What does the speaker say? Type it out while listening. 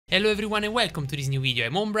Hello everyone and welcome to this new video.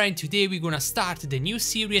 I'm Ombra and today we're gonna start the new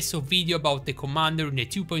series of video about the commander in the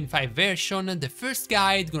 2.5 version. The first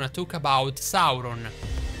guide gonna talk about Sauron.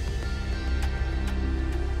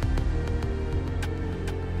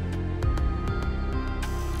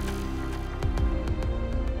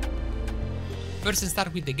 First, let's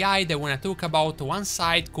start with the guide. I want to talk about one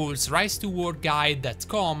site called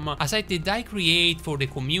rise2warguide.com, a site that I create for the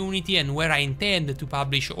community and where I intend to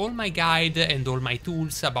publish all my guide and all my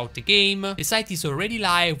tools about the game. The site is already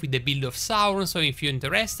live with the build of Sauron, so if you're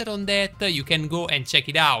interested on that, you can go and check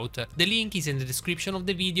it out. The link is in the description of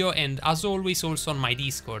the video and as always also on my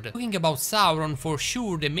Discord. Talking about Sauron, for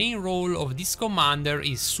sure the main role of this commander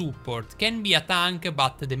is support. Can be a tank,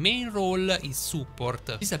 but the main role is support.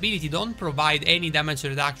 This ability don't provide any damage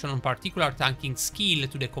reduction on particular tanking skill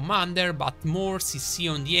to the commander, but more CC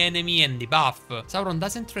on the enemy and debuff. Sauron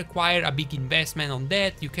doesn't require a big investment on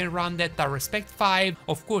that, you can run that at respect 5.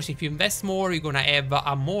 Of course, if you invest more, you're gonna have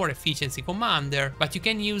a more efficiency commander, but you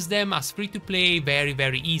can use them as free to play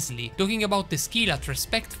very easily. Talking about the skill at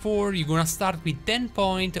respect 4, you're gonna start with 10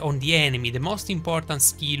 points on the enemy, the most important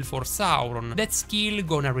skill for Sauron. That skill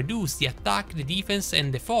gonna reduce the attack, the defense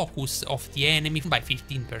and the focus of the enemy by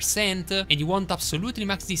 15%, and you want absolutely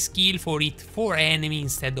max this skill for it 4 enemy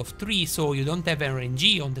instead of 3, so you don't have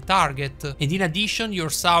RNG on the target. And in addition, your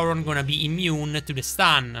Sauron gonna be immune to the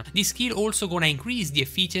stun. This skill also gonna increase the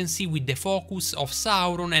efficiency with the focus of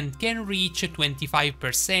Sauron and can reach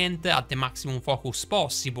 25% at the maximum focus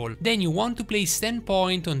possible. Then you want to place 10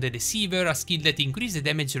 points on the Deceiver, a skill that increases the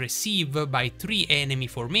damage received by 3 enemy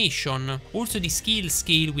formation. Also the skill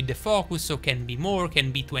scale with the focus, so can be more,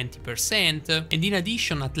 can be 20%. And in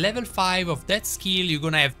addition, at level 5 of that skill, you're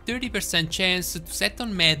gonna have 30% chance to set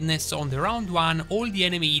on Madness on the round 1 all the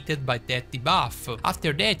enemy hit by that debuff.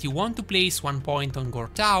 After that, you want to place 1 point on Gore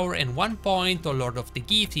Tower and 1 point on Lord of the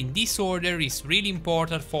Gift. In this order is really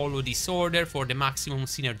important, follow this order for the maximum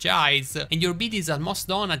synergize. And your build is almost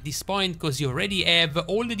done at this point because you already have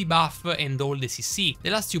all the debuff and all the CC. The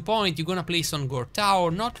last 2 points you're gonna place on Gore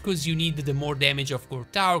Tower, not because you need the more damage of Gore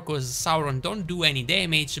Tower, because Sauron don't do any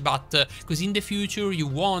damage, but because in the future you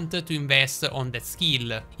want to invest on that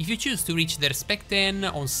skill. If you choose to reach the respect 10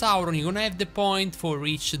 on Sauron, you're gonna have the point for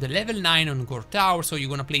reach the level 9 on Gore Tower, so you're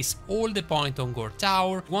gonna place all the point on Gore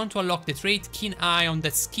Tower. You want to unlock the trait Keen Eye on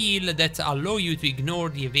that skill that allow you to ignore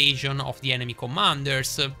the evasion of the enemy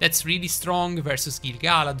commanders. That's really strong versus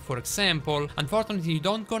Gil-galad, for example. Unfortunately, you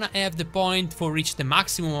don't gonna have the point for reach the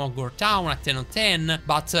maximum of Gore Tower at 10 on 10,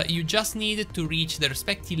 but you just need to reach the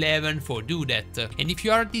respect 11 for do that. And if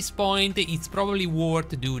you are at this point, it's probably worth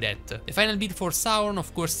to do that. The final build for Sauron,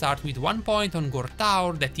 of course, start with 1 point on Gore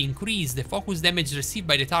Tower that increase the focus damage received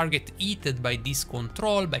by the target hit by this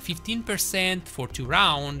control by 15% for 2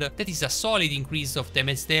 rounds. That is a solid increase of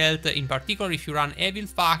damage dealt, in particular if you run Evil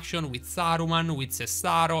Faction with Saruman, with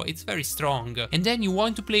Cestaro, it's very strong. And then you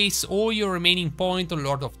want to place all your remaining points on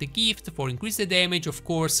Lord of the Gift for increase the damage. Of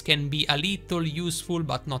course, can be a little useful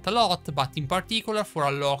but not a lot, but in particular for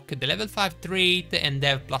unlock the level 5 trait and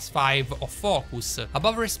have +5 of focus.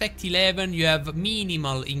 Above respect 11 you have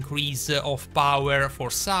minimal increase of power for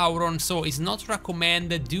Sauron, so it's not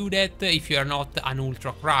recommended do that if you are not an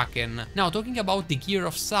Ultra Kraken. Now, talking about the gear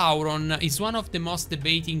of Sauron is one of the most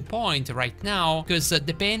debating point right now, because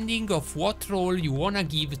depending of what role you wanna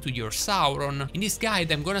give to your Sauron. In this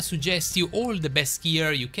guide I'm gonna suggest you all the best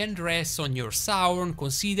gear you can dress on your Sauron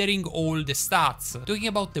considering all the stats. Talking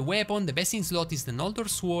about the weapon, the best in slot is the Lotr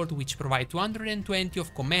sword, which provide 220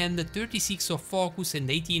 of command, 36 of focus and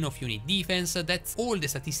 18 of unit defense. That's all the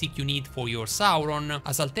statistic you need for your Sauron.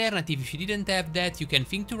 As alternative, if you didn't have that, you can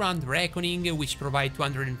think to run the Reckoning, which provide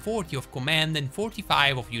 240 of command and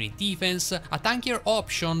 45 of unit defense, a tankier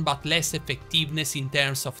option but less effectiveness in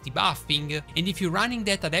terms of debuffing. And if you're running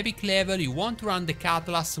that at epic level, you want to run the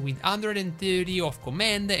Cutlass with 130 of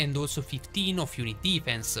command and also 15 of unit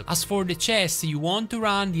defense. As for the chest, you want to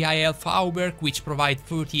run the High Elf Hauberk, which provide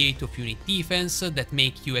 38 of unit defense that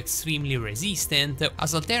make you extremely resistant.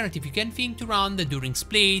 As alternative, you can think to run during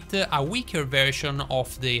split a weaker version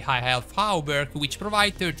of the High Elf Hauberk, which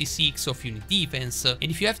provide 36 of unit defense.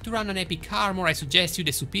 And if you have to run an epic armor, I suggest you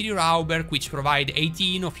the Superior Hauberk, which provide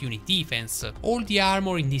 18 of unit defense. All the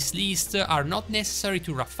armor in this list are not necessary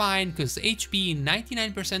to refine, because HP in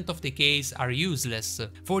 99% of the case are useless.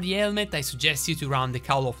 For the helmet, I suggest you to run the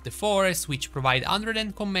Cowl of the Forest, which provide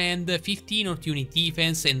 100 command, 15 of unit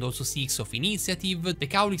defense and also 6 of initiative. The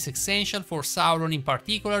Cowl is essential for Sauron, in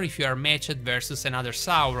particular if you are matched versus another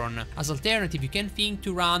Sauron. As alternative, you can think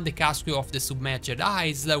to run the Casque of the Submerged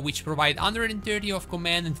Eyes, which provide 130 of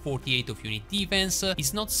command and 48 of unit defense.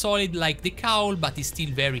 It's not solid like the cowl, but is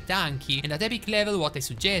still very tanky, and at epic level what I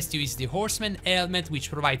suggest you is the Horseman helmet,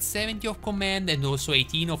 which provides 70 of command and also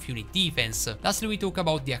 18 of unit defense. Lastly, we talk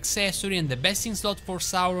about the accessory, and the best in slot for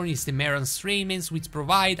Sauron is the Meran's Raiments, which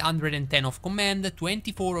provide 110 of command,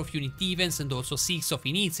 24 of unit defense and also 6 of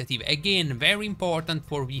initiative, again very important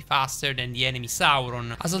for be faster than the enemy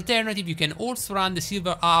Sauron. As alternative, you can also run the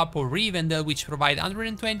Silver Harp or Rivendell, which provide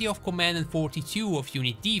 120 of command and 42 of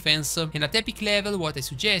unit defense, and at epic level what I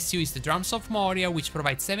suggest you is the Drums of Moria, which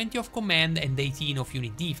provide 70 of command and 18 of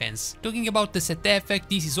unit defense. Talking about the set effect,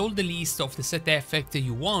 this is all the list of the set effect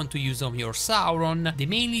you want to use on your Sauron. The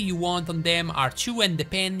mainly you want on them are 2, and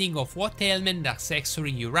depending of what helmet and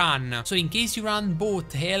accessory you run. So in case you run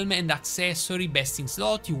both helm and accessory best in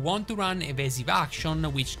slot, you want to run Evasive Action,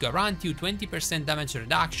 which guarantee you 20% damage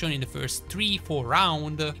reduction in the first 3-4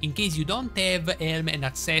 rounds. In case you don't have helm and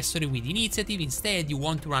accessory with initiative, instead you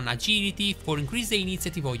want to run Agility for increase the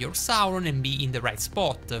initiative of your Sauron and be in the right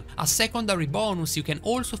spot. As secondary bonus, you can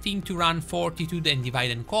also think to run Fortitude and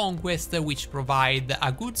Divide and Conquest, which provide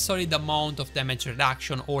a good solid amount of damage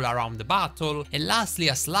reduction all around the battle. And lastly,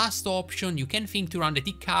 as last option, you can think to run the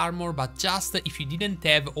Thick Armor, but just if you didn't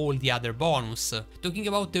have all the other bonus. Talking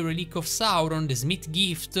about the Relic of Sauron, the Smith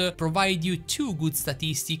Gift provide you 2 good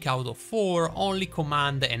statistics out of 4, only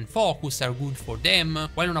Command and Focus are good for them,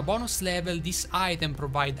 while on a bonus level this item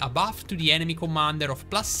provide a buff to the enemy commander of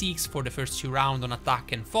 +6 for the first 2 rounds on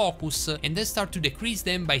attack and focus, and then start to decrease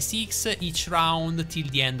them by 6 each round till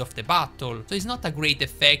the end of the battle. So it's not a great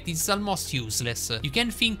effect, it's almost useless. You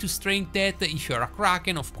can think to strength that if you're a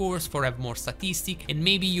Kraken, of course, for have more statistic and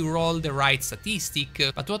maybe you roll the right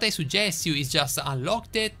statistic, but what I suggest you is just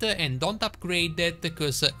unlock that and don't upgrade that,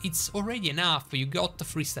 because it's already enough, you got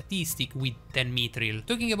 3 statistic with 10 Mithril.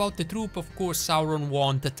 Talking about the troop, of course Sauron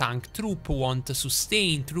want tank troop, want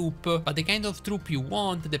sustain troop, but the kind of troop you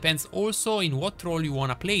want depends also in what role you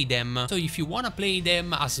wanna play them. So if you wanna play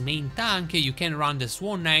them as main tank, you can run the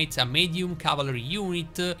Swan Knights, a medium cavalry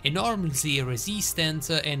unit, enormously resistant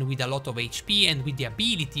and with a lot of HP, and with the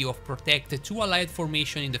ability of protect 2 allied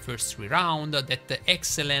formation in the first 3 rounds, that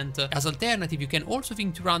excellent. As alternative, you can also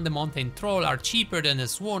think to run the Mountain Troll, are cheaper than the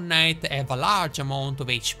Swan Knight, have a large amount of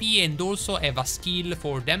HP and also have a skill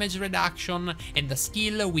for damage reduction and a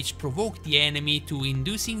skill which provoke the enemy to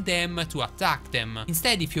inducing them to attack them.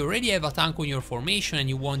 Instead, if you already have a tank on your formation and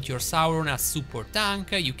you want your Sauron as support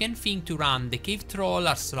tank, you can think to run the Cave Troll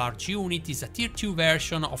as large unit. Is a tier 2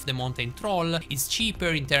 version of the Mountain Troll, is cheaper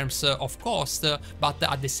in terms of cost, but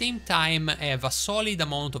at the same time have a solid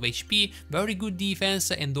amount of HP, very good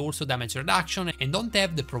defense and also damage reduction, and don't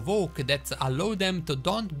have the provoke that allow them to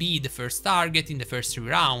don't be the first target in the first 3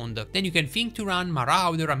 rounds. Then you can think to run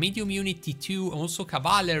Marauder, a medium unit T2, also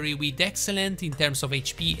cavalry with excellent in terms of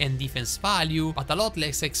HP and defense value, but a lot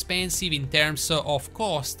less expensive in terms of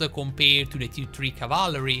cost compared to the tier 3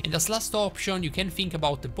 cavalry. And as last option, you can think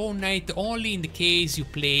about the Bone Knight only in the case you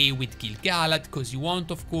play with Gil-galad, because you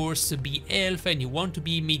want of course to be elf and you want to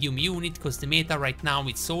be medium unit, because the meta right now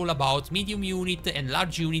it's all about medium unit and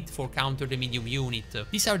large unit for counter the medium unit.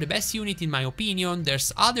 These are the best unit in my opinion.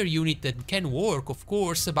 There's other unit that can work of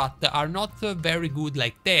course, but are not very good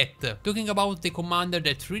like that. Talking about the commander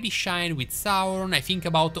that really shine with Sauron, I think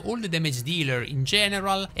about all the damage dealer in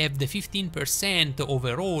general have the 15%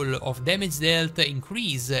 overall of damage dealt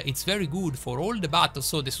increase. It's very good for all the battles,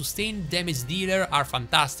 so the sustained damage dealer are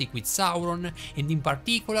fantastic with Sauron, and in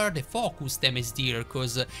particular the focus damage dealer,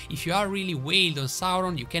 because if you are really wailed on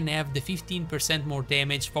Sauron, you can have the 15% more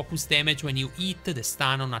damage, focus damage, when you hit the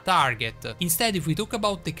stun on a target. Instead, if we talk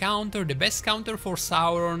about the counter, the best counter for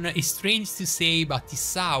Sauron is strange to say, but is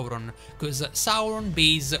Sauron, because Sauron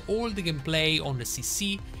base all the gameplay on the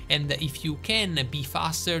CC, and if you can be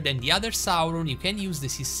faster than the other Sauron, you can use the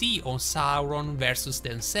CC on Sauron versus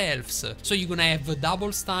themselves. So you're gonna have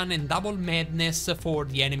double stun and double madness for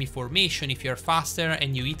the enemy formation if you're faster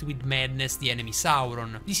and you hit with madness the enemy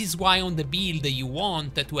Sauron. This is why on the build you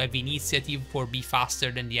want to have initiative for be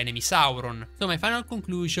faster than the enemy Sauron. So my final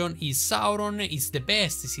conclusion is Sauron is the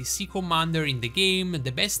best CC commander in the game,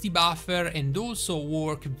 the best debuffer, and also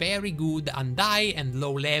work very good on high and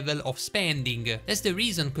low level of spending. That's the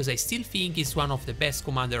reason, because I still think it's one of the best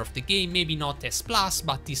commander of the game, maybe not S+,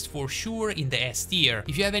 but is for sure in the S tier.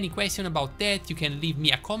 If you have any question about that, you can leave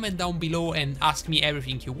me a comment down below and ask me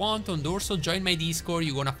everything you want, and also join my Discord,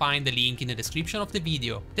 you're gonna find the link in the description of the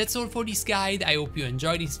video. That's all for this guide, I hope you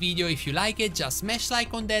enjoyed this video. If you like it, just smash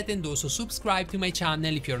like on that and also subscribe to my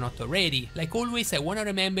channel if you're not already. Like always, I wanna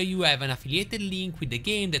remember you have an affiliated link with the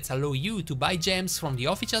game that allow you to buy gems from the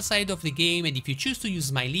official side of the game, and if you choose to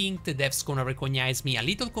use my link, the devs gonna recognize me a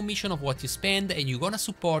little commission of what you spend and you're gonna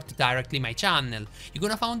support directly my channel. You're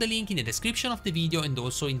gonna find the link in the description of the video and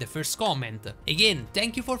also in the first comment. Again,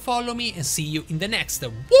 thank you for following me and see you in the next.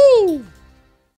 Woo!